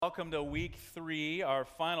Welcome to week 3, our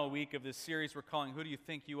final week of this series we're calling Who Do You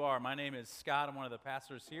Think You Are? My name is Scott. I'm one of the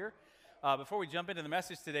pastors here. Before we jump into the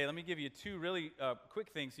message today, let me give you two really quick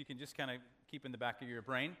things you can just kind of keep in the back of your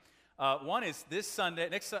brain. One is this Sunday,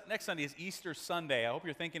 next Sunday is Easter Sunday. I hope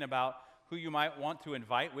you're thinking about who you might want to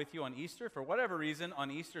invite with you on Easter. For whatever reason, on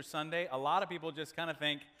Easter Sunday, a lot of people just kind of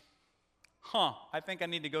think, I think I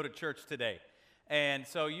need to go to church today. And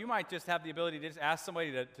so you might just have the ability to just ask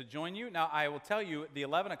somebody to join you. Now, I will tell you, the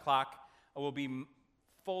 11 o'clock will be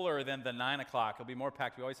fuller than the 9 o'clock. It'll be more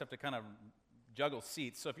packed. We always have to kind of juggle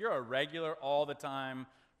seats. So if you're a regular, all-the-time,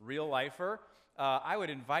 real-lifer, I would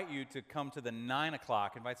invite you to come to the 9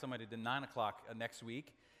 o'clock, invite somebody to 9 o'clock next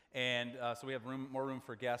week. And so we have more room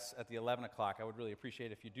for guests at the 11 o'clock. I would really appreciate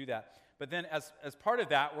it if you do that. But then as part of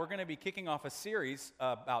that, we're going to be kicking off a series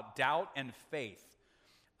about doubt and faith.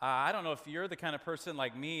 I don't know if you're the kind of person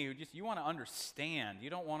like me who you want to understand. You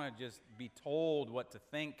don't want to just be told what to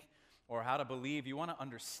think or how to believe. You want to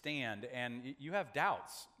understand, and you have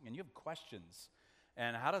doubts, and you have questions.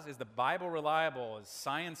 And is the Bible reliable? Is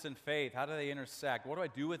science and faith, how do they intersect? What do I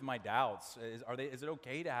do with my doubts? Is it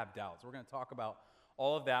okay to have doubts? We're going to talk about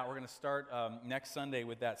all of that. We're going to start next Sunday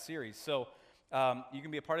with that series. So you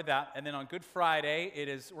can be a part of that. And then on Good Friday,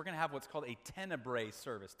 we're going to have what's called a tenebrae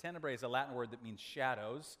service. Tenebrae is a Latin word that means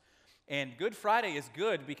shadows. And Good Friday is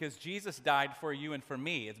good because Jesus died for you and for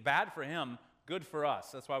me. It's bad for him, good for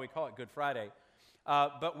us. That's why we call it Good Friday.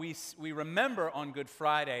 But we remember on Good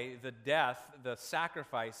Friday the death, the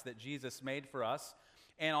sacrifice that Jesus made for us.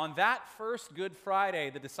 And on that first Good Friday,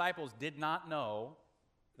 the disciples did not know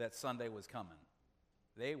that Sunday was coming.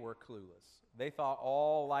 They were clueless. They thought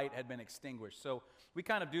all light had been extinguished. So we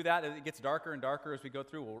kind of do that. It gets darker and darker as we go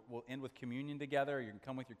through. We'll end with communion together. You can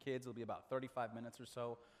come with your kids. It'll be about 35 minutes or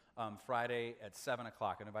so. Friday at 7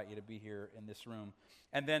 o'clock. I invite you to be here in this room.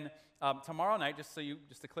 And then tomorrow night, just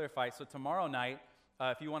to clarify, so tomorrow night,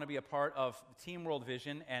 if you want to be a part of Team World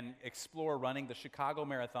Vision and explore running the Chicago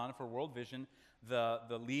Marathon for World Vision,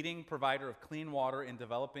 the leading provider of clean water in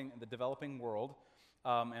the developing world,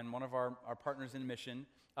 and one of our partners in mission,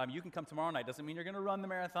 you can come tomorrow night. Doesn't mean you're going to run the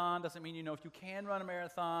marathon. Doesn't mean you know if you can run a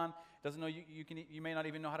marathon. Doesn't know you may not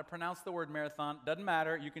even know how to pronounce the word marathon. Doesn't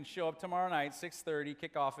matter. You can show up tomorrow night, 6:30,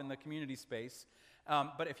 kick off in the community space.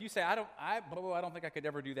 But if you say I don't think I could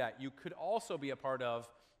ever do that, you could also be a part of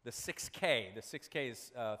the 6K. The 6K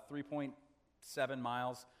is 3.7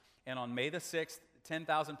 miles, and on May the 6th,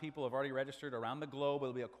 10,000 people have already registered around the globe.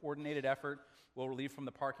 It'll be a coordinated effort. We'll leave from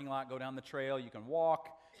the parking lot, go down the trail. You can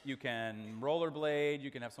walk, you can rollerblade, you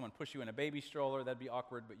can have someone push you in a baby stroller. That'd be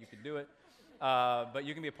awkward, but you can do it. But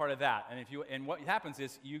you can be a part of that. And what happens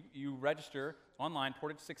is you register online,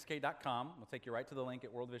 portage6k.com. We'll take you right to the link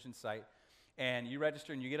at World Vision site. And you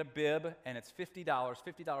register and you get a bib, and it's $50.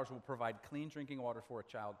 $50 will provide clean drinking water for a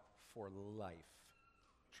child for life.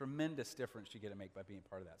 Tremendous difference you get to make by being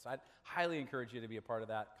part of that. So I'd highly encourage you to be a part of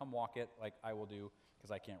that. Come walk it like I will do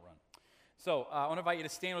because I can't run. So I want to invite you to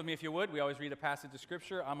stand with me if you would. We always read a passage of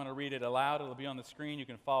Scripture. I'm going to read it aloud. It'll be on the screen. You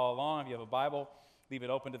can follow along. If you have a Bible, leave it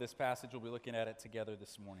open to this passage. We'll be looking at it together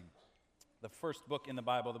this morning. The first book in the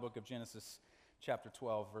Bible, the book of Genesis, chapter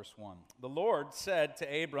 12, verse 1. The Lord said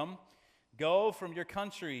to Abram, "Go from your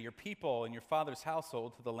country, your people, and your father's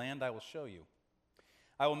household to the land I will show you.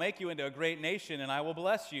 I will make you into a great nation, and I will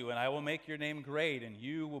bless you, and I will make your name great, and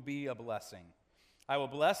you will be a blessing. I will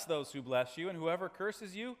bless those who bless you, and whoever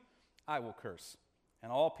curses you, I will curse,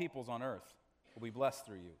 and all peoples on earth will be blessed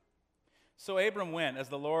through you." So Abram went as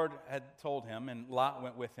the Lord had told him, and Lot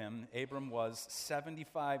went with him. Abram was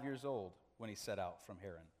 75 years old when he set out from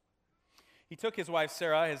Haran. He took his wife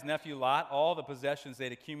Sarah, his nephew Lot, all the possessions they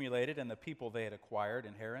had accumulated, and the people they had acquired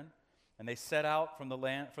in Haran, and they set out for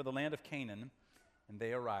the land of Canaan, and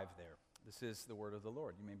they arrived there. This is the word of the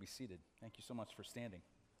Lord. You may be seated. Thank you so much for standing.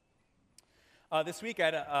 This week, I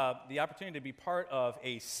had the opportunity to be part of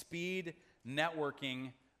a speed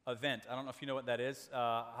networking event. I don't know if you know what that is.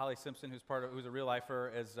 Holly Simpson, who's a real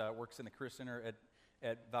lifer, works in the Career Center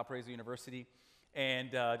at Valparaiso University,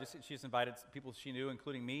 and she's invited people she knew,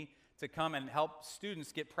 including me, to come and help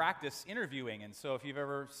students get practice interviewing. And so if you've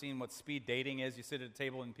ever seen what speed dating is, you sit at a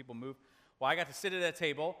table and people move. Well, I got to sit at a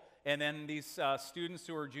table, and then these students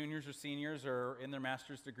who are juniors or seniors or in their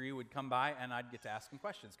master's degree would come by, and I'd get to ask them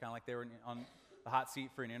questions, kind of like they were on the hot seat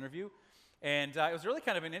for an interview. And it was really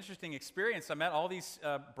kind of an interesting experience. I met all these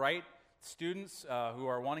bright students who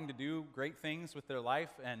are wanting to do great things with their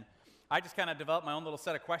life, and I just kind of developed my own little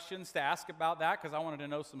set of questions to ask about that because I wanted to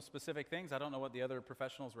know some specific things. I don't know what the other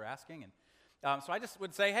professionals were asking. And so I just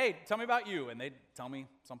would say, "Hey, tell me about you," and they'd tell me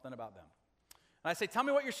something about them. And I say, tell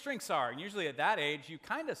me what your strengths are. And usually at that age, you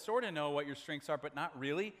kind of sort of know what your strengths are, but not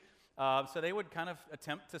really. So they would kind of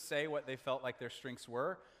attempt to say what they felt like their strengths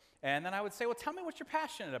were. And then I would say, well, tell me what you're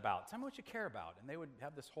passionate about. Tell me what you care about. And they would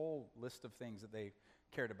have this whole list of things that they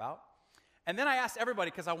cared about. And then I asked everybody,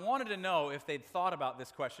 because I wanted to know if they'd thought about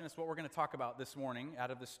this question. It's what we're going to talk about this morning out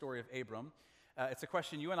of the story of Abram. It's a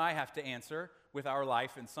question you and I have to answer with our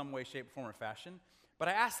life in some way, shape, form, or fashion. But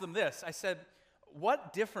I asked them this. I said,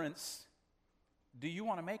 what difference do you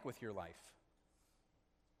want to make with your life?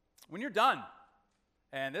 When you're done,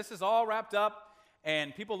 and this is all wrapped up,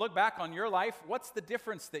 and people look back on your life, what's the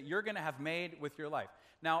difference that you're going to have made with your life?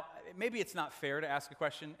 Now, maybe it's not fair to ask a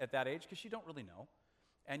question at that age because you don't really know.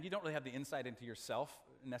 And you don't really have the insight into yourself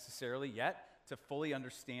necessarily yet to fully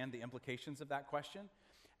understand the implications of that question.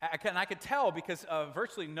 I could tell because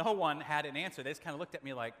virtually no one had an answer. They just kind of looked at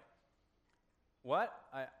me like, what?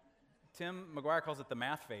 Tim McGuire calls it the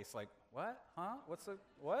math face. Like, what? Huh? What's the,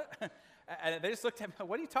 what? And they just looked at me,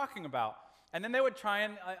 what are you talking about? And then they would try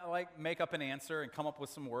and make up an answer and come up with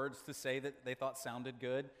some words to say that they thought sounded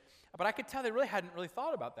good. But I could tell they really hadn't really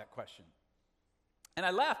thought about that question. And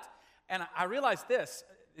I left. And I realized this,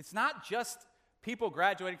 it's not just people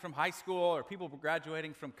graduating from high school or people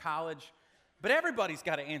graduating from college, but everybody's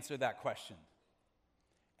got to answer that question.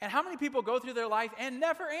 And how many people go through their life and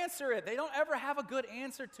never answer it? They don't ever have a good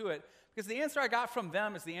answer to it, because the answer I got from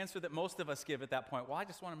them is the answer that most of us give at that point. Well, I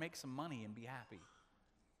just want to make some money and be happy.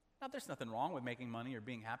 Now, there's nothing wrong with making money or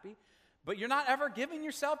being happy, but you're not ever giving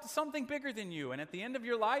yourself to something bigger than you. And at the end of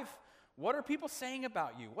your life, what are people saying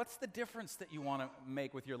about you? What's the difference that you want to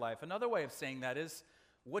make with your life? Another way of saying that is,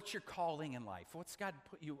 what's your calling in life? What's God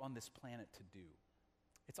put you on this planet to do?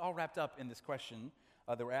 It's all wrapped up in this question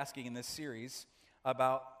that we're asking in this series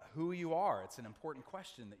about who you are. It's an important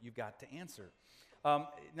question that you've got to answer.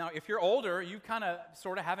 Now, if you're older, you kind of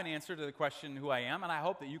sort of have an answer to the question, who I am, and I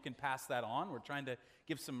hope that you can pass that on. We're trying to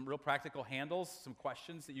give some real practical handles, some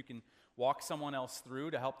questions that you can walk someone else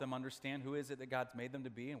through to help them understand who is it that God's made them to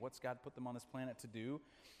be and what's God put them on this planet to do.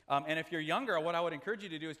 And if you're younger, what I would encourage you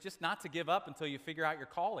to do is just not to give up until you figure out your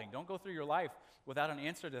calling. Don't go through your life without an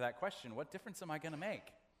answer to that question. What difference am I going to make?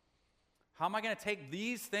 How am I going to take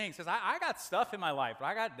these things? Because I got stuff in my life.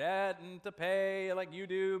 I got debt to pay like you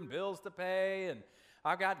do, and bills to pay, and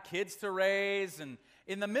I've got kids to raise. And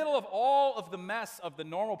in the middle of all of the mess of the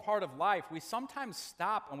normal part of life, we sometimes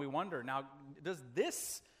stop and we wonder, now, does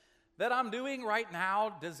this that I'm doing right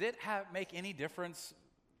now, does it make any difference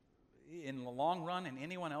in the long run in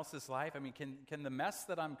anyone else's life? I mean, can the mess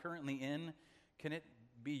that I'm currently in, can it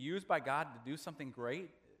be used by God to do something great?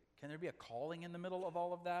 Can there be a calling in the middle of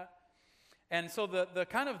all of that? And so the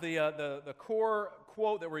kind of the core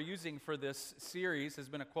quote that we're using for this series has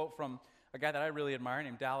been a quote from a guy that I really admire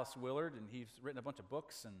named Dallas Willard, and he's written a bunch of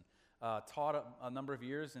books and taught a number of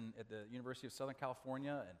years at the University of Southern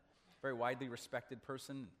California, and very widely respected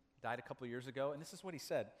person, died a couple of years ago. And this is what he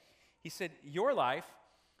said. He said, your life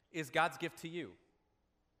is God's gift to you.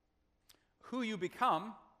 Who you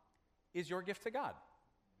become is your gift to God.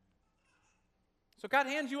 So God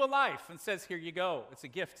hands you a life and says, here you go. It's a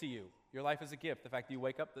gift to you. Your life is a gift. The fact that you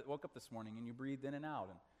woke up this morning and you breathed in and out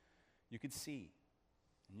and you could see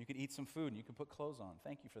and you could eat some food and you could put clothes on.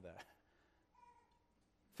 Thank you for that.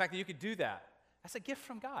 The fact that you could do that, that's a gift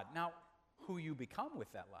from God. Now, who you become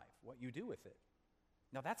with that life, what you do with it,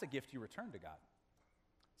 now that's a gift you return to God.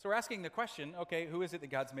 So we're asking the question, okay, who is it that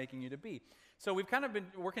God's making you to be? So we've kind of been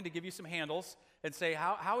working to give you some handles and say,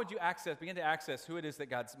 how would you begin to access who it is that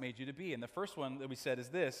God's made you to be? And the first one that we said is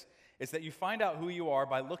this, is that you find out who you are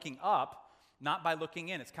by looking up, not by looking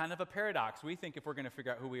in. It's kind of a paradox. We think if we're going to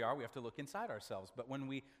figure out who we are, we have to look inside ourselves. But when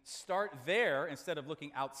we start there, instead of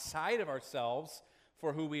looking outside of ourselves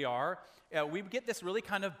for who we are, we get this really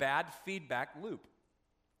kind of bad feedback loop.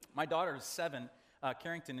 My daughter is 7,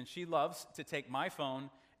 Carrington, and she loves to take my phone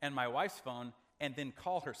and my wife's phone and then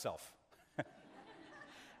call herself.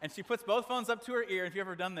 And she puts both phones up to her ear. If you've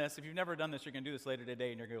ever done this, if you've never done this, you're going to do this later today,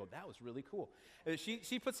 and you're going to go, that was really cool.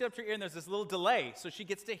 She puts it up to her ear, and there's this little delay, so she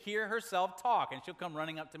gets to hear herself talk, and she'll come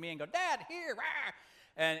running up to me and go, Dad, here, rah!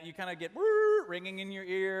 And you kind of get ringing in your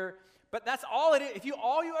ear. But that's all it is. If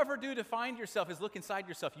all you ever do to find yourself is look inside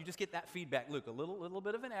yourself, you just get that feedback loop, a little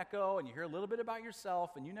bit of an echo, and you hear a little bit about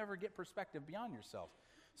yourself, and you never get perspective beyond yourself.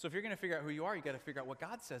 So if you're going to figure out who you are, you got to figure out what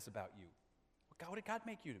God says about you. What did God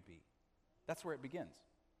make you to be? That's where it begins.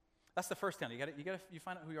 That's the first handle. You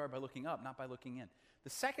find out who you are by looking up, not by looking in. The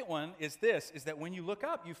second one is that when you look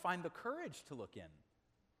up, you find the courage to look in.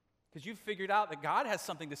 Because you've figured out that God has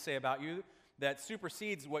something to say about you that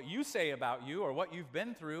supersedes what you say about you or what you've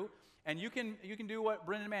been through. And you can do what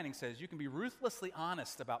Brendan Manning says. You can be ruthlessly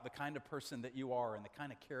honest about the kind of person that you are and the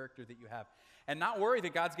kind of character that you have. And not worry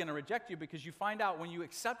that God's going to reject you, because you find out when you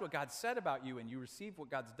accept what God said about you and you receive what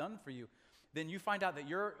God's done for you, then you find out that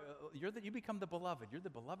you become the beloved. You're the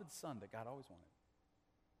beloved son that God always wanted.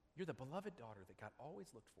 You're the beloved daughter that God always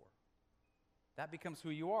looked for. That becomes who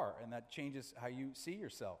you are, and that changes how you see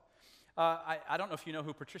yourself. I don't know if you know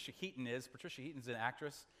who Patricia Heaton is. Patricia Heaton's an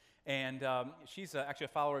actress, and she's actually a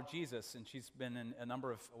follower of Jesus, and she's been in a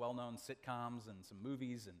number of well-known sitcoms and some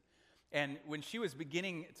movies. And when she was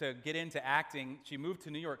beginning to get into acting, she moved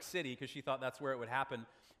to New York City because she thought that's where it would happen.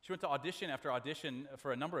 She went to audition after audition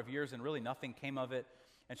for a number of years, and really nothing came of it.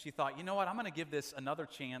 And she thought, you know what, I'm going to give this another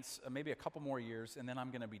chance, maybe a couple more years, and then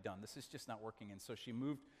I'm going to be done. This is just not working. And so she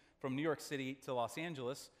moved from New York City to Los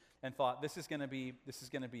Angeles and thought, this is going to be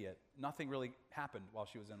it. Nothing really happened while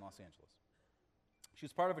she was in Los Angeles. She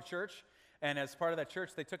was part of a church, and as part of that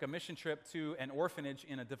church, they took a mission trip to an orphanage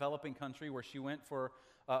in a developing country where she went for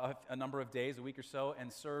a number of days, a week or so,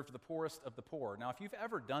 and served the poorest of the poor. Now, if you've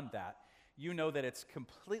ever done that, you know that it's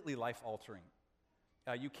completely life-altering.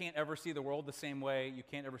 You can't ever see the world the same way. You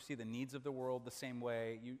can't ever see the needs of the world the same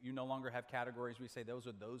way. You no longer have categories where you say, those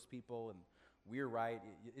are those people, and we're right.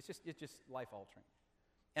 It's just life-altering.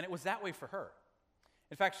 And it was that way for her.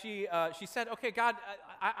 In fact, she said, okay, God,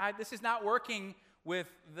 this is not working with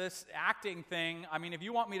this acting thing. I mean, if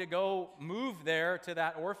you want me to go move there to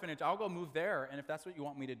that orphanage, I'll go move there. And if that's what you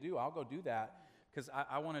want me to do, I'll go do that, because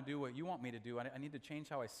I want to do what you want me to do. I need to change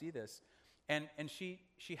how I see this. And she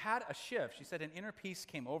had a shift. She said an inner peace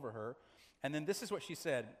came over her. And then this is what she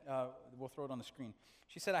said. We'll throw it on the screen.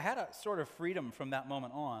 She said, I had a sort of freedom from that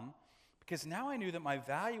moment on, because now I knew that my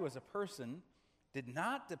value as a person did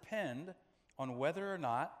not depend on whether or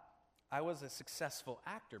not I was a successful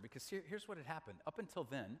actor. Because here's what had happened. Up until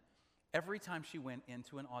then, every time she went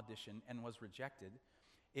into an audition and was rejected,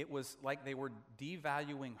 it was like they were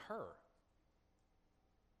devaluing her.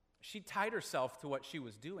 She tied herself to what she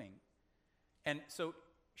was doing. And so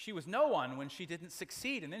she was no one when she didn't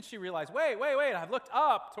succeed. And then she realized, wait, I've looked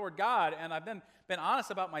up toward God, and I've been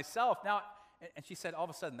honest about myself. Now, and she said, all of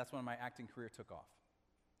a sudden, that's when my acting career took off.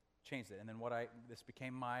 Changed it. And then this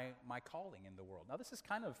became my calling in the world. Now, this is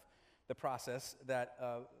kind of the process that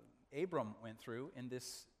Abram went through in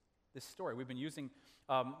this story. We've been using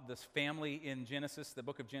this family in Genesis, the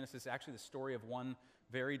book of Genesis, actually the story of one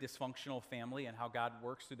very dysfunctional family and how God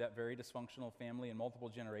works through that very dysfunctional family in multiple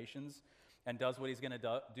generations and does what he's going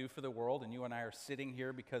to do for the world. And you and I are sitting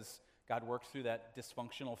here because God works through that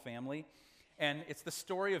dysfunctional family. And it's the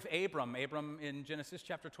story of Abram. Abram in Genesis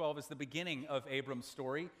chapter 12 is the beginning of Abram's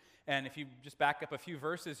story. And if you just back up a few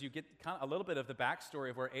verses, you get kind of a little bit of the backstory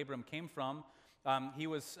of where Abram came from. He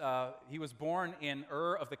was born in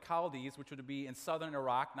Ur of the Chaldees, which would be in southern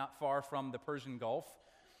Iraq, not far from the Persian Gulf.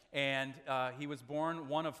 And he was born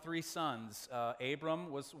one of three sons.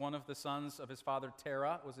 Abram was one of the sons of his father.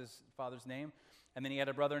 Terah was his father's name. And then he had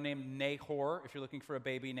a brother named Nahor. If you're looking for a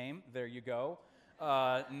baby name, there you go.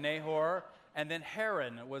 Nahor. And then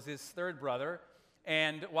Haran was his third brother.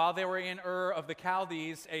 And while they were in Ur of the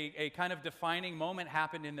Chaldees, a kind of defining moment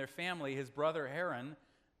happened in their family. His brother Haran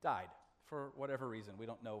died for whatever reason. We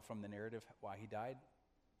don't know from the narrative why he died.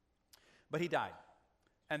 But he died.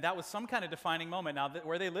 And that was some kind of defining moment. Now,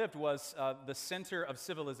 where they lived was the center of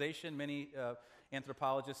civilization. Many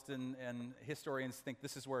anthropologists and historians think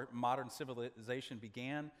this is where modern civilization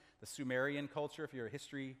began, the Sumerian culture. If you're a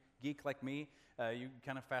history geek like me, you're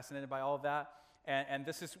kind of fascinated by all of that. And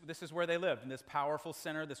this is where they lived, in this powerful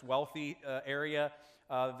center, this wealthy area.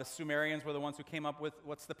 The Sumerians were the ones who came up with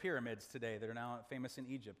what's the pyramids today that are now famous in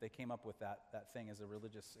Egypt. They came up with that thing as a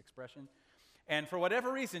religious expression. And for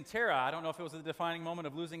whatever reason, Terah, I don't know if it was the defining moment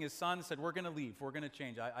of losing his son, said, we're going to leave. We're going to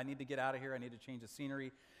change. I need to get out of here. I need to change the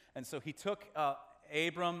scenery. And so he took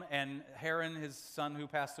Abram and Haran, his son who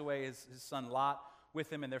passed away, his son Lot,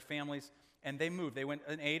 with him and their families, and they moved. They went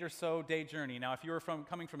an 8 or so day journey. Now, if you were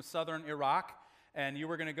coming from southern Iraq and you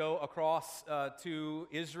were going to go across to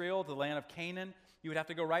Israel, the land of Canaan, you would have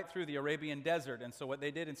to go right through the Arabian desert. And so what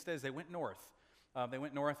they did instead is they went north. They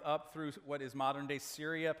went north up through what is modern-day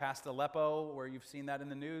Syria, past Aleppo, where you've seen that in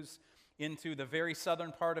the news, into the very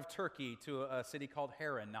southern part of Turkey to a city called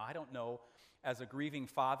Haran. Now, I don't know, as a grieving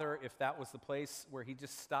father, if that was the place where he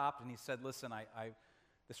just stopped and he said, listen,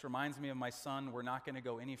 this reminds me of my son. We're not going to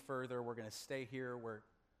go any further. We're going to stay here where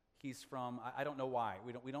he's from. I don't know why.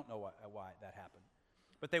 We don't know why that happened.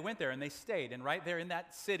 But they went there and they stayed. And right there in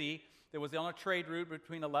that city, there was on a trade route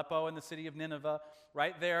between Aleppo and the city of Nineveh.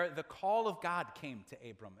 Right there, the call of God came to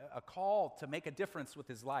Abram. A call to make a difference with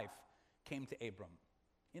his life came to Abram.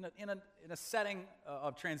 in a setting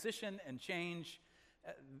of transition and change,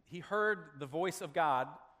 he heard the voice of God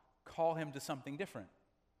call him to something different.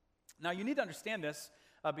 Now, you need to understand this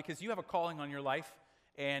because you have a calling on your life,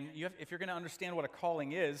 and if you're going to understand what a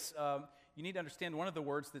calling is, you need to understand one of the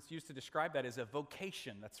words that's used to describe that is a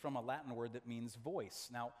vocation. That's from a Latin word that means voice.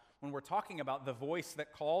 Now, when we're talking about the voice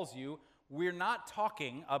that calls you, we're not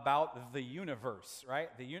talking about the universe, right?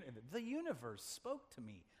 The universe spoke to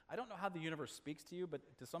me. I don't know how the universe speaks to you, but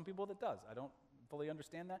to some people it does. I don't fully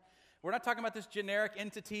understand that. We're not talking about this generic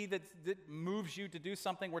entity that moves you to do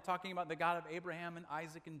something. We're talking about the God of Abraham and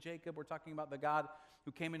Isaac and Jacob. We're talking about the God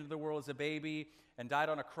who came into the world as a baby and died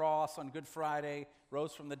on a cross on Good Friday,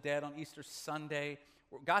 rose from the dead on Easter Sunday.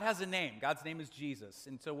 God has a name. God's name is Jesus.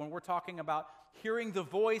 And so when we're talking about hearing the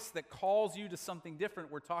voice that calls you to something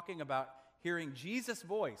different, we're talking about hearing Jesus'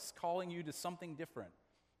 voice calling you to something different,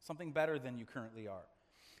 something better than you currently are.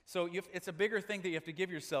 So it's a bigger thing that you have to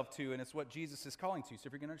give yourself to, and it's what Jesus is calling to. So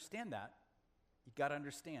if you're going to understand that, you've got to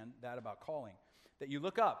understand that about calling. That you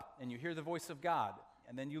look up and you hear the voice of God,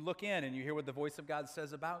 and then you look in and you hear what the voice of God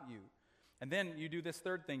says about you. And then you do this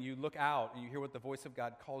third thing. You look out and you hear what the voice of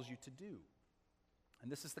God calls you to do.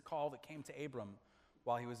 And this is the call that came to Abram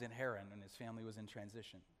while he was in Haran and his family was in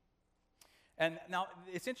transition. And now,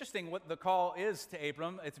 it's interesting what the call is to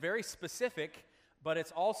Abram. It's very specific, but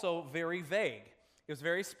it's also very vague. It was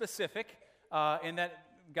very specific in that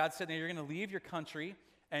God said, you're going to leave your country,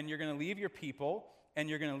 and you're going to leave your people, and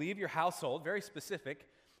you're going to leave your household. Very specific,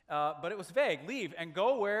 but it was vague. Leave and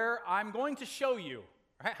go where I'm going to show you.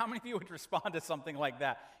 Right? How many of you would respond to something like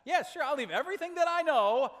that? Yeah, sure, I'll leave everything that I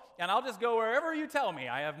know, and I'll just go wherever you tell me.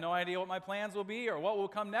 I have no idea what my plans will be or what will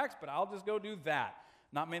come next, but I'll just go do that.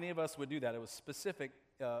 Not many of us would do that. It was specific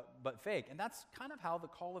but vague. And that's kind of how the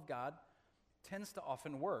call of God tends to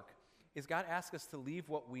often work, is God asks us to leave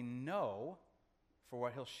what we know for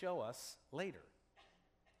what he'll show us later.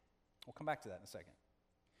 We'll come back to that in a second.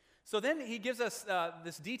 So then he gives us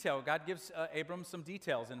this detail. God gives Abram some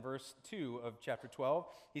details in verse 2 of chapter 12.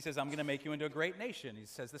 He says, I'm going to make you into a great nation. He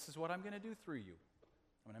says, this is what I'm going to do through you.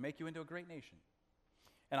 I'm going to make you into a great nation.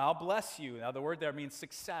 And I'll bless you. Now, the word there means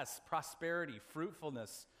success, prosperity,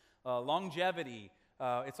 fruitfulness, longevity.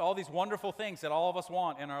 It's all these wonderful things that all of us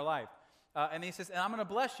want in our life. And he says, and I'm going to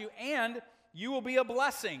bless you, and you will be a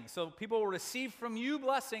blessing. So people will receive from you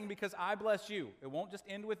blessing because I bless you. It won't just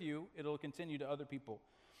end with you. It'll continue to other people.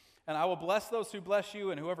 And I will bless those who bless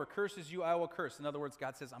you, and whoever curses you, I will curse. In other words,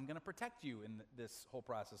 God says, I'm going to protect you in this whole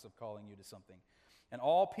process of calling you to something. And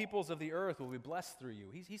all peoples of the earth will be blessed through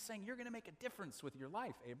you. He's saying, you're going to make a difference with your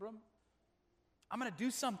life, Abram. I'm going to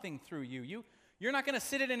do something through you. You're not going to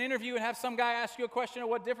sit at an interview and have some guy ask you a question of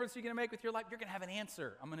what difference you're going to make with your life. You're going to have an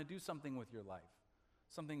answer. I'm going to do something with your life,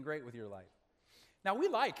 something great with your life. Now, we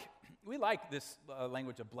like this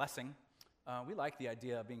language of blessing. We like the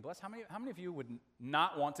idea of being blessed. How many of you would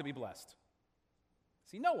not want to be blessed?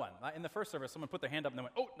 See, no one. In the first service, someone put their hand up and they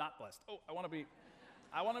went, oh, not blessed. Oh, I want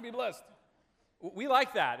to be blessed. We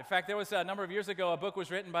like that. In fact, there was a number of years ago, a book was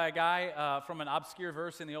written by a guy from an obscure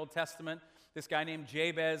verse in the Old Testament. This guy named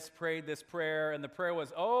Jabez prayed this prayer, and the prayer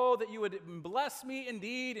was, oh, that you would bless me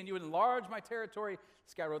indeed, and you would enlarge my territory.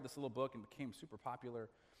 This guy wrote this little book and became super popular.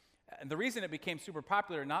 And the reason it became super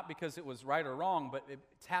popular, not because it was right or wrong, but it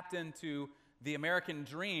tapped into the American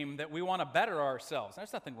dream that we want to better ourselves.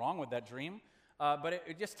 There's nothing wrong with that dream. But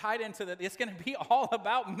it just tied into that it's going to be all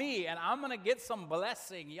about me, and I'm going to get some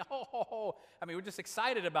blessing. Yo! I mean, we're just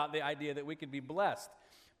excited about the idea that we could be blessed.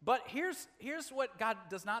 But here's what God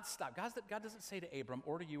does not stop. God doesn't say to Abram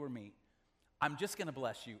or to you or me, I'm just going to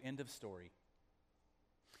bless you, end of story.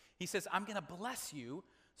 He says, I'm going to bless you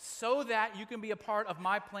so that you can be a part of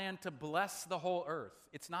my plan to bless the whole earth.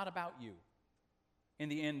 It's not about you in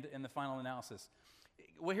the end, in the final analysis.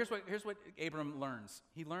 Well, here's what Abram learns.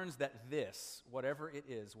 He learns that this, whatever it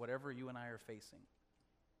is, whatever you and I are facing,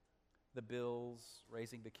 the bills,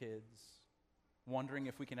 raising the kids, wondering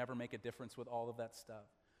if we can ever make a difference with all of that stuff,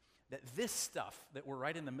 that this stuff that we're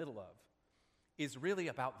right in the middle of is really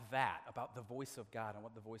about that, about the voice of God and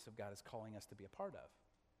what the voice of God is calling us to be a part of.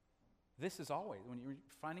 This is always, when you're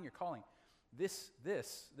finding your calling, this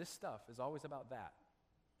stuff is always about that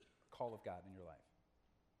call of God in your life.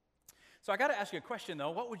 So I got to ask you a question,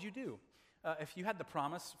 though. What would you do if you had the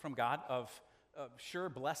promise from God of sure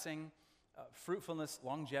blessing, fruitfulness,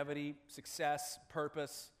 longevity, success,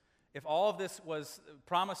 purpose? If all of this was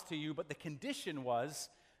promised to you, but the condition was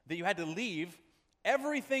that you had to leave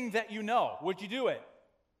everything that you know, would you do it?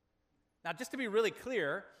 Now, just to be really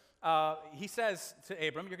clear, he says to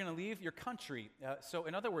Abram, you're going to leave your country. So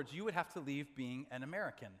in other words, you would have to leave being an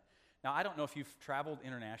American. Now, I don't know if you've traveled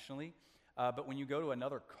internationally, but when you go to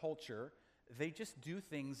another culture, they just do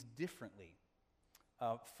things differently.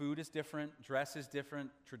 Food is different, dress is different,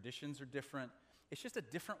 traditions are different. It's just a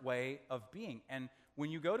different way of being. And when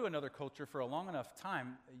you go to another culture for a long enough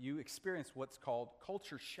time, you experience what's called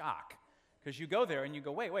culture shock. Because you go there and you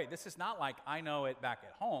go, wait, this is not like I know it back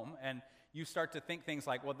at home. And you start to think things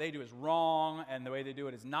like what they do is wrong, and the way they do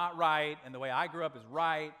it is not right, and the way I grew up is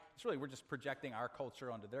right. It's really, we're just projecting our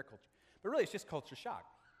culture onto their culture. But really, it's just culture shock.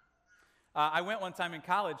 I went one time in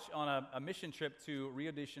college on a mission trip to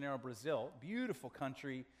Rio de Janeiro, Brazil. Beautiful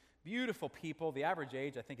country, beautiful people. The average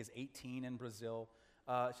age, I think, is 18 in Brazil.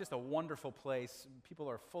 It's just a wonderful place. People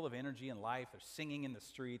are full of energy and life. They're singing in the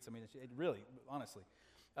streets. I mean, it really, honestly,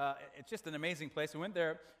 it's just an amazing place. We went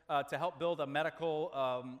there to help build a medical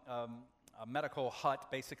hut,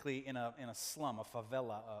 basically in a slum, a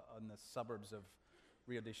favela in the suburbs of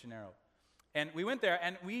Rio de Janeiro. And we went there,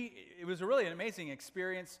 and it was really an amazing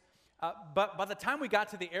experience. But by the time we got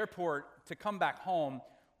to the airport to come back home,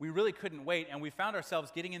 we really couldn't wait, and we found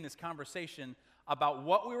ourselves getting in this conversation about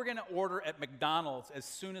what we were going to order at McDonald's as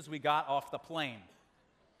soon as we got off the plane.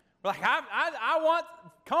 We're like, I want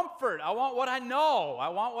comfort. I want what I know. I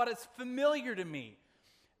want what is familiar to me.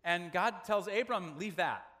 And God tells Abram, leave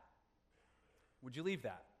that. Would you leave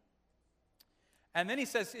that? And then he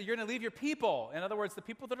says, you're going to leave your people. In other words, the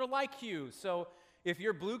people that are like you. So if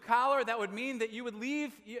you're blue collar, that would mean that you would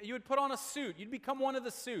leave, you would put on a suit. You'd become one of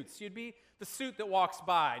the suits. You'd be the suit that walks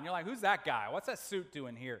by. And you're like, who's that guy? What's that suit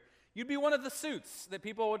doing here? You'd be one of the suits that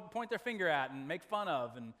people would point their finger at and make fun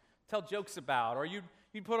of and tell jokes about. Or you'd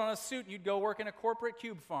put on a suit and you'd go work in a corporate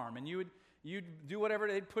cube farm. And you'd do whatever,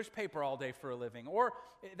 they'd push paper all day for a living. Or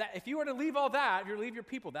if you were to leave all that, you leave your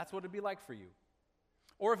people, that's what it'd be like for you.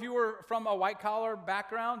 Or if you were from a white-collar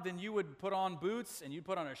background, then you would put on boots and you'd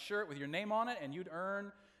put on a shirt with your name on it, and you'd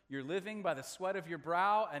earn your living by the sweat of your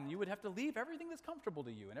brow, and you would have to leave everything that's comfortable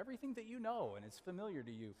to you and everything that you know and is familiar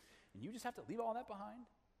to you. And you just have to leave all that behind,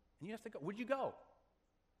 and you have to go. Would you go?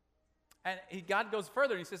 And God goes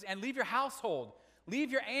further, and he says, and leave your household.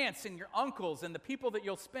 Leave your aunts and your uncles and the people that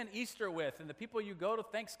you'll spend Easter with and the people you go to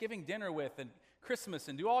Thanksgiving dinner with and Christmas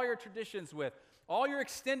and do all your traditions with. All your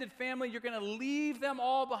extended family, you're going to leave them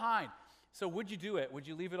all behind. So would you do it? Would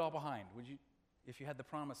you leave it all behind? Would you, if you had the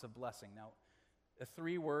promise of blessing? Now, a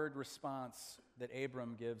 3-word response that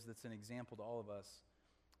Abram gives that's an example to all of us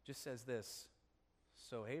just says this: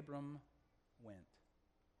 so Abram went.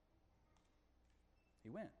 He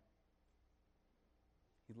went.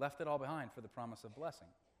 He left it all behind for the promise of blessing.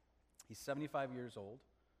 He's 75 years old.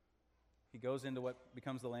 He goes into what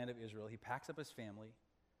becomes the land of Israel. He packs up his family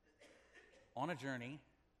on a journey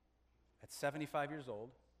at 75 years old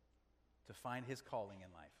to find his calling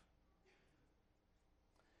in life.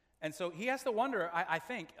 And so he has to wonder, I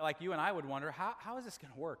think, like you and I would wonder, how is this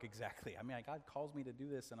going to work exactly? I mean, God calls me to do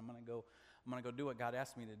this, and I'm going to go do what God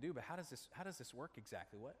asked me to do, but how does this work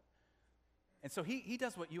exactly? What? And so he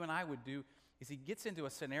does what you and I would do, is he gets into a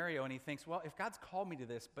scenario and he thinks, well, if God's called me to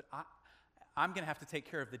this, but I'm going to have to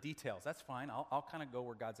take care of the details. That's fine. I'll kind of go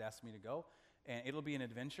where God's asked me to go. And it'll be an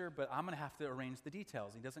adventure, but I'm going to have to arrange the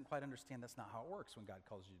details. He doesn't quite understand that's not how it works when God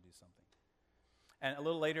calls you to do something. And a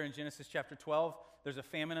little later in Genesis chapter 12, there's a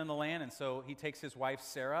famine in the land, and so he takes his wife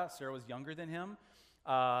Sarah. Sarah was younger than him,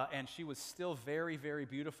 and she was still very, very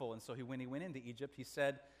beautiful. And so when he went into Egypt, he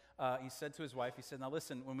said to his wife, he said, now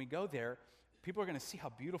listen, when we go there, people are going to see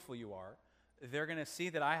how beautiful you are. They're going to see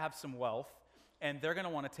that I have some wealth, and they're going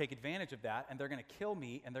to want to take advantage of that, and they're going to kill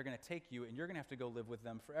me, and they're going to take you, and you're going to have to go live with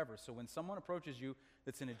them forever. So when someone approaches you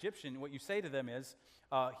that's an Egyptian, what you say to them is,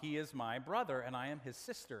 he is my brother, and I am his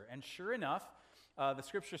sister. And sure enough, the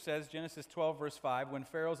scripture says, Genesis 12, verse 5, when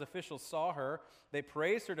Pharaoh's officials saw her, they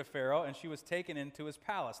praised her to Pharaoh, and she was taken into his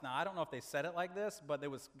palace. Now, I don't know if they said it like this, but there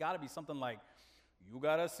was got to be something like, you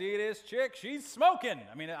got to see this chick, she's smoking.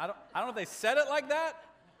 I mean, I don't know if they said it like that,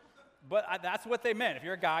 but that's what they meant. If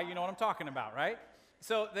you're a guy, you know what I'm talking about, right?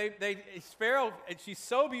 So Pharaoh, she's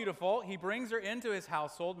so beautiful, he brings her into his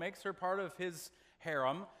household, makes her part of his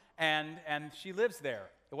harem, and she lives there.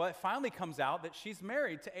 Well, it finally comes out that she's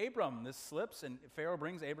married to Abram. This slips, and Pharaoh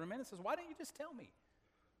brings Abram in and says, why don't you just tell me?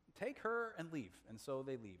 Take her and leave. And so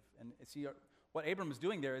they leave. And see, what Abram is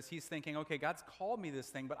doing there is he's thinking, okay, God's called me this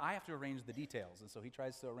thing, but I have to arrange the details. And so he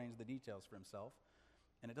tries to arrange the details for himself,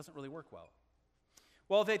 and it doesn't really work well.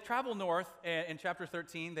 Well, they travel north in chapter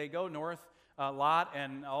 13. They go north, Lot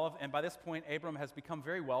and by this point, Abram has become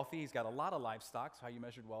very wealthy. He's got a lot of livestock, so how you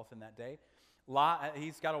measured wealth in that day. Lot,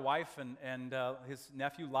 he's got a wife, and his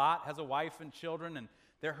nephew Lot has a wife and children, and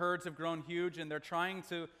their herds have grown huge, and they're trying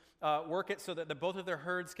to work it so that both of their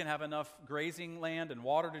herds can have enough grazing land and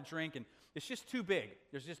water to drink. And It's just too big.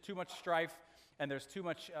 There's just too much strife, and there's too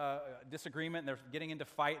much disagreement, and they're getting into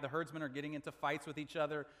fight. The herdsmen are getting into fights with each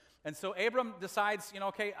other. And so Abram decides,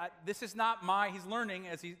 okay, this is not he's learning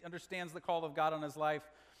as he understands the call of God on his life.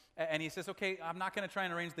 And he says, okay, I'm not going to try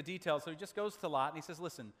and arrange the details. So he just goes to Lot, and he says,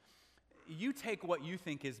 listen, you take what you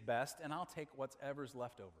think is best, and I'll take whatever's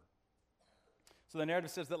left over. So the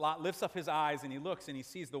narrative says that Lot lifts up his eyes, and he looks, and he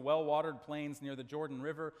sees the well-watered plains near the Jordan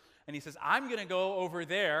River, and he says, I'm going to go over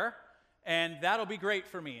there, and that'll be great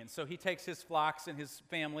for me. And so he takes his flocks and his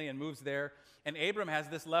family and moves there. And Abram has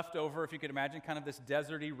this leftover, if you could imagine, kind of this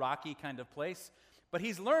deserty, rocky kind of place. But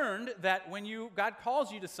he's learned that when God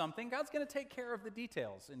calls you to something, God's going to take care of the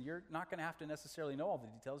details. And you're not going to have to necessarily know all the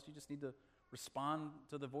details. You just need to respond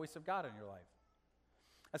to the voice of God in your life.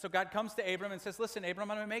 And so God comes to Abram and says, listen, Abram,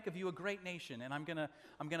 I'm going to make of you a great nation, and I'm going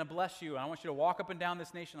to bless you, and I want you to walk up and down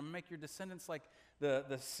this nation. I'm going to make your descendants like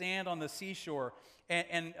the sand on the seashore.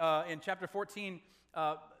 And in chapter 14,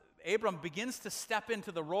 Abram begins to step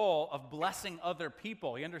into the role of blessing other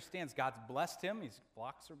people. He understands God's blessed him. His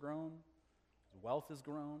flocks are grown. His wealth has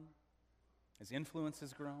grown. His influence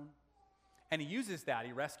has grown. And he uses that.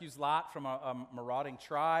 He rescues Lot from a marauding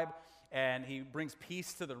tribe, and he brings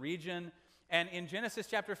peace to the region. And in Genesis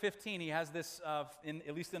chapter 15, he has this,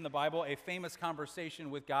 at least in the Bible, a famous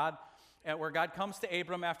conversation with God, where God comes to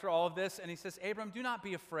Abram after all of this, and he says, Abram, do not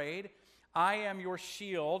be afraid. I am your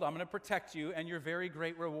shield. I'm going to protect you, and your very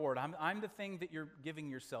great reward. I'm the thing that you're giving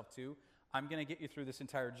yourself to. I'm going to get you through this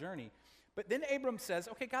entire journey. But then Abram says,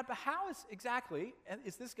 okay, God, but how exactly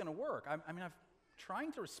is this going to work? I'm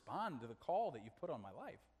trying to respond to the call that you've put on my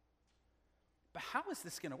life. But how is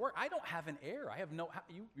this going to work? I don't have an heir.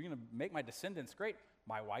 You're going to make my descendants great.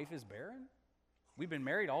 My wife is barren. We've been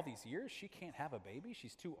married all these years. She can't have a baby.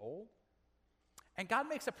 She's too old. And God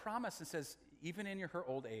makes a promise and says, even in her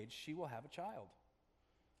old age, she will have a child.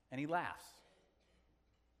 And he laughs.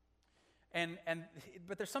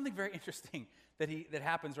 But there's something very interesting that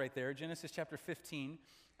happens right there. Genesis chapter 15,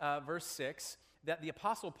 verse 6, that the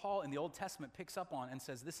Apostle Paul in the Old Testament picks up on and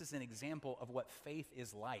says, this is an example of what faith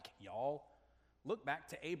is like, y'all. Look back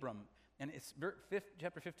to Abram, and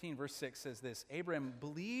chapter 15, verse 6 says this, Abram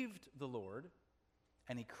believed the Lord,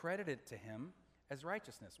 and he credited it to him as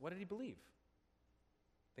righteousness. What did he believe?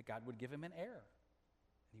 That God would give him an heir,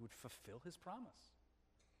 and he would fulfill his promise.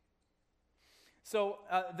 So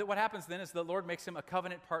what happens then is the Lord makes him a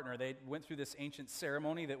covenant partner. They went through this ancient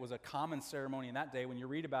ceremony that was a common ceremony in that day. When you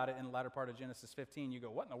read about it in the latter part of Genesis 15, you go,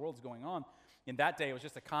 what in the world's going on? In that day, it was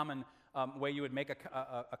just a common way you would make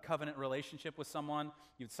a covenant relationship with someone.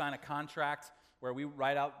 You'd sign a contract where we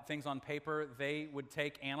write out things on paper. They would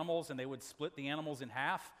take animals, and they would split the animals in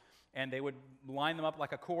half, and they would line them up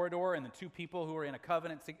like a corridor, and the two people who were in a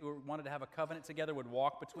covenant, who wanted to have a covenant together, would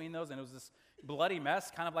walk between those, and it was this bloody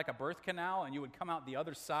mess, kind of like a birth canal, and you would come out the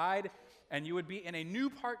other side, and you would be in a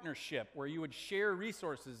new partnership where you would share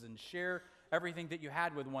resources and share everything that you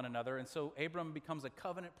had with one another. And so Abram becomes a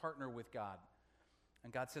covenant partner with God.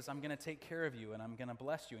 And God says, I'm going to take care of you, and I'm going to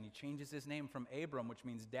bless you. And he changes his name from Abram, which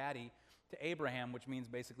means daddy, to Abraham, which means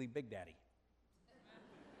basically big daddy.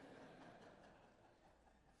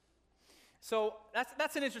 So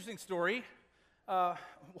that's an interesting story.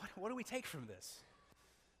 What do we take from this?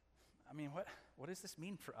 I mean, what does this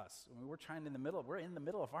mean for us? I mean, we're in the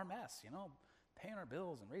middle of our mess, paying our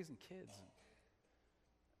bills and raising kids.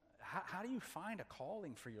 How do you find a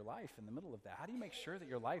calling for your life in the middle of that? How do you make sure that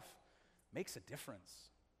your life makes a difference?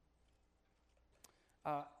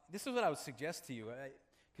 This is what I would suggest to you,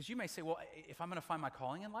 because you may say, well, if I'm going to find my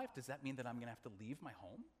calling in life, does that mean that I'm going to have to leave my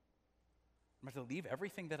home? I'm going to have to leave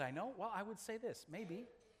everything that I know? Well, I would say this, maybe.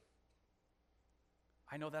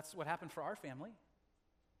 I know that's what happened for our family.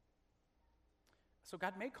 So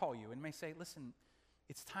God may call you and may say, listen,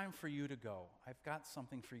 it's time for you to go. I've got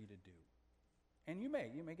something for you to do. And you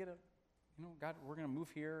may get God, we're going to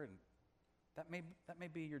move here, and that may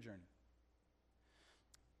be your journey.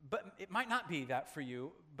 But it might not be that for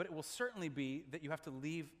you, but it will certainly be that you have to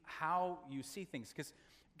leave how you see things. Because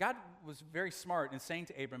God was very smart in saying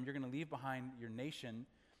to Abram, you're going to leave behind your nation,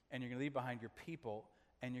 and you're going to leave behind your people,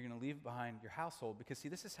 and you're going to leave behind your household. Because, see,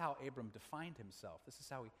 this is how Abram defined himself. This is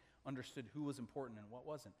how he understood who was important and what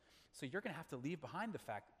wasn't. So you're going to have to leave behind the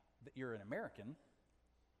fact that you're an American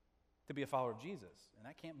to be a follower of Jesus. And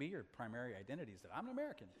that can't be your primary identity, is that I'm an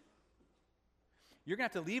American. You're going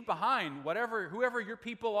to have to leave behind whoever your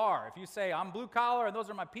people are. If you say, I'm blue collar and those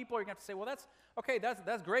are my people, you're going to have to say, well,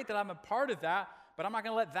 that's great that I'm a part of that, but I'm not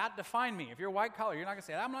going to let that define me. If you're white collar, you're not going to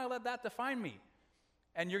say, I'm not going to let that define me.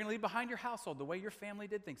 And you're going to leave behind your household, the way your family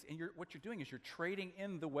did things. And what you're doing is you're trading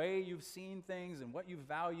in the way you've seen things and what you've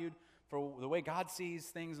valued for the way God sees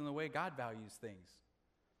things and the way God values things.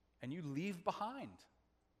 And you leave behind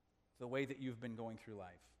the way that you've been going through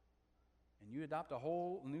life. And you adopt a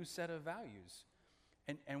whole new set of values.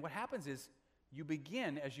 And what happens is you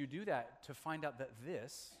begin, as you do that, to find out that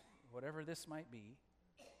this, whatever this might be,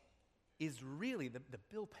 is really the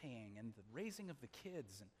bill paying and the raising of the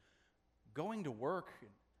kids and going to work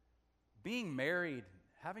and being married,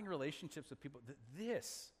 having relationships with people.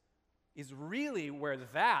 This is really where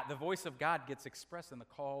the voice of God gets expressed, and the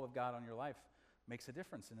call of God on your life makes a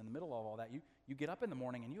difference. And in the middle of all that, you get up in the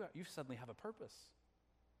morning and you suddenly have a purpose.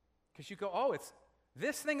 Because you go, oh, it's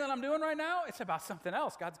this thing that I'm doing right now, it's about something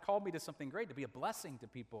else. God's called me to something great, to be a blessing to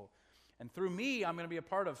people. And through me, I'm going to be a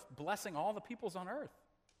part of blessing all the peoples on earth.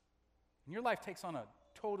 And your life takes on a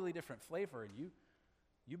totally different flavor, and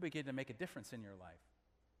you begin to make a difference in your life.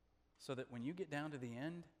 So that when you get down to the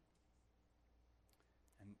end,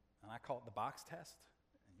 and I call it the box test,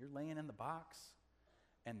 and you're laying in the box,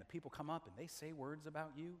 and the people come up and they say words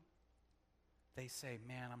about you, they say,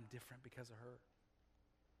 man, I'm different because of her.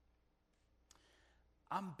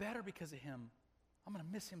 I'm better because of him. I'm going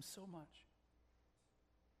to miss him so much.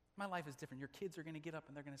 My life is different. Your kids are going to get up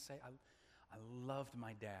and they're going to say, I loved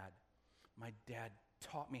my dad. My dad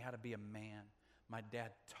taught me how to be a man. My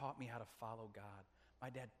dad taught me how to follow God. My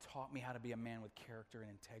dad taught me how to be a man with character and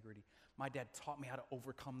integrity. My dad taught me how to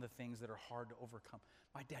overcome the things that are hard to overcome.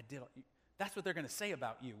 My dad did. That's what they're going to say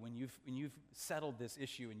about you when you've settled this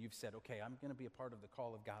issue and you've said, okay, I'm going to be a part of the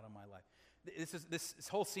call of God on my life. This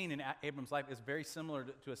whole scene in Abram's life is very similar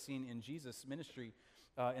to a scene in Jesus' ministry,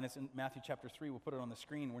 and it's in Matthew chapter 3. We'll put it on the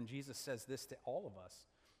screen when Jesus says this to all of us.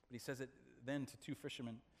 But he says it then to two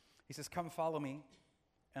fishermen. He says, come follow me,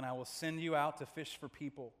 and I will send you out to fish for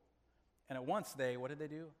people. And at once what did they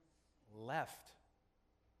do? Left.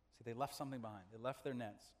 See, they left something behind. They left their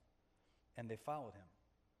nets, and they followed him.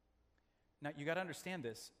 Now, you got to understand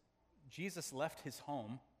this. Jesus left his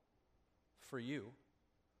home for you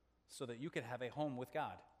so that you could have a home with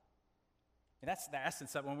God. And that's the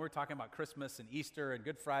essence of when we're talking about Christmas and Easter and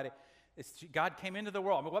Good Friday. God came into the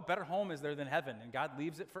world. I mean, what better home is there than heaven? And God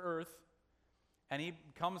leaves it for earth. And he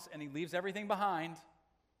comes and he leaves everything behind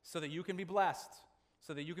so that you can be blessed,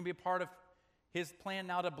 so that you can be a part of his plan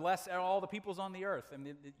now to bless all the peoples on the earth.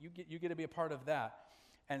 And you get to be a part of that.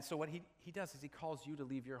 And so what he does is he calls you to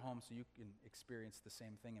leave your home so you can experience the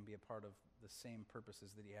same thing and be a part of the same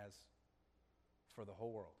purposes that he has for the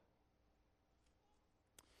whole world.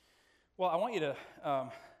 Well, I want you to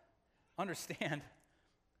understand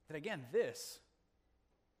that, again, this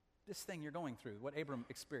thing you're going through, what Abram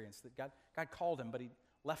experienced, that God called him, but he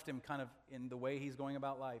left him kind of in the way he's going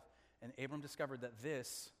about life. And Abram discovered that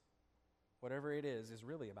this, whatever it is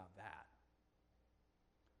really about that.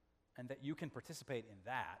 And that you can participate in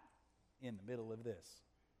that in the middle of this.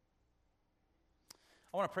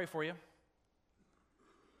 I want to pray for you.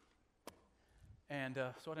 And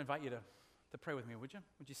so I'd invite you to pray with me, would you?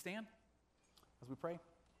 Would you stand as we pray?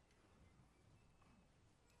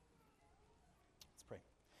 Let's pray.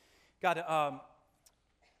 God,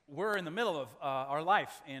 we're in the middle of our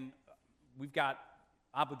life, and we've got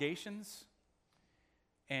obligations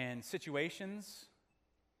and situations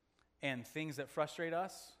and things that frustrate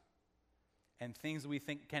us and things we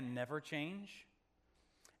think can never change.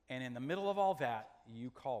 And in the middle of all that,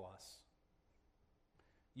 you call us.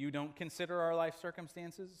 You don't consider our life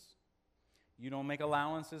circumstances. You don't make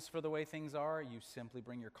allowances for the way things are. You simply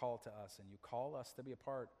bring your call to us, and you call us to be a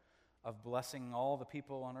part of blessing all the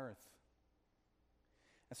people on earth.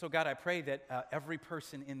 And so, God, I pray that every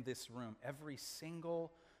person in this room, every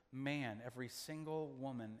single man, every single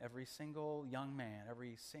woman, every single young man,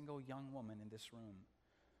 every single young woman in this room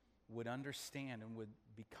would understand and would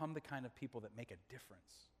become the kind of people that make a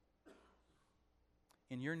difference.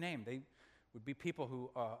 In your name, they would be people who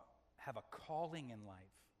have a calling in life,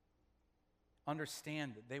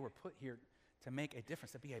 understand that they were put here to make a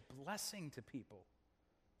difference, to be a blessing to people,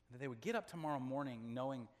 that they would get up tomorrow morning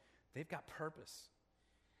knowing they've got purpose.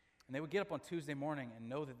 And they would get up on Tuesday morning and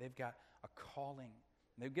know that they've got a calling.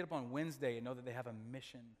 And they would get up on Wednesday and know that they have a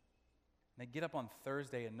mission. And they'd get up on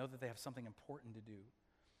Thursday and know that they have something important to do.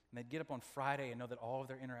 And they'd get up on Friday and know that all of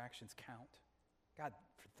their interactions count. God,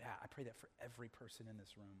 for that, I pray that for every person in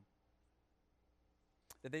this room.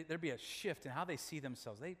 That there'd be a shift in how they see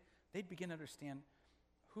themselves. They'd begin to understand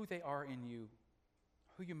who they are in you,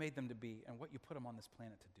 who you made them to be, and what you put them on this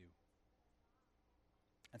planet to do.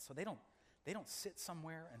 And so they don't sit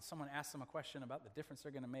somewhere and someone asks them a question about the difference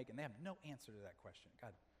they're going to make, and they have no answer to that question.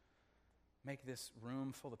 God, make this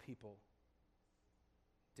room full of people,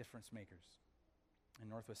 difference makers in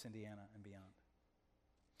Northwest Indiana and beyond.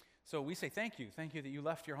 So we say thank you. Thank you that you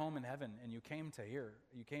left your home in heaven and you came to here.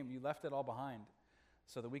 You left it all behind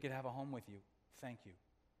so that we could have a home with you. Thank you.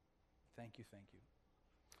 Thank you, thank you.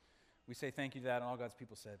 We say thank you to that, and all God's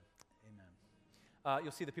people said, amen.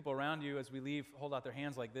 You'll see the people around you as we leave hold out their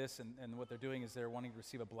hands like this, and what they're doing is they're wanting to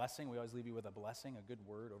receive a blessing. We always leave you with a blessing, a good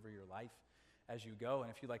word over your life as you go. And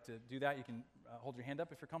if you'd like to do that, you can hold your hand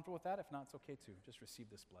up if you're comfortable with that. If not, it's okay too. Just receive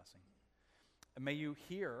this blessing. And may you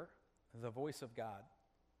hear the voice of God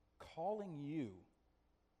calling you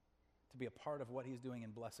to be a part of what he's doing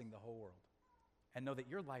in blessing the whole world. And know that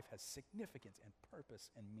your life has significance and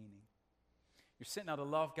purpose and meaning. You're sent out to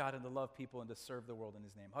love God and to love people and to serve the world in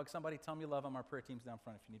his name. Hug somebody, tell them you love them. Our prayer team's down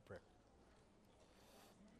front if you need prayer.